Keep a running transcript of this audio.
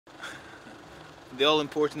the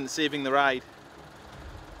all-important saving the ride.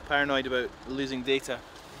 Paranoid about losing data.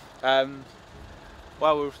 Well,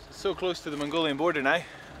 we're so close to the Mongolian border now.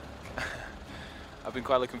 I've been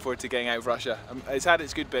quite looking forward to getting out of Russia. It's had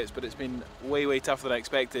its good bits, but it's been way tougher than I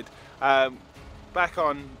expected. Back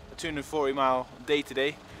on a 240-mile day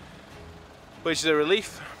today, which is a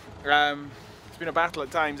relief. It's been a battle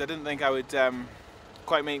at times. I didn't think I would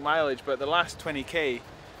quite make mileage, but the last 20k,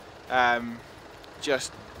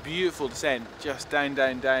 just beautiful descent, just down,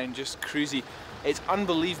 just cruisy. It's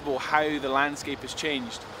unbelievable how the landscape has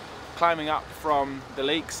changed. Climbing up from the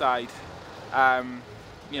lakeside,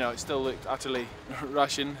 you know, it still looked utterly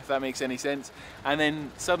Russian, if that makes any sense. And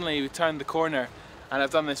then suddenly we turned the corner and I've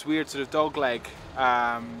done this weird sort of dog leg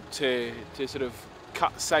to sort of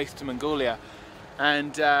cut south to Mongolia.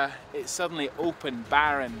 And it's suddenly open,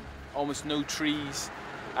 barren, almost no trees.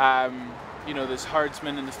 You know, there's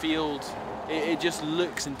herdsmen in the field. It just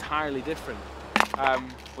looks entirely different,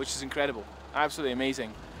 which is incredible. Absolutely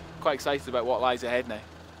amazing. Quite excited about what lies ahead now.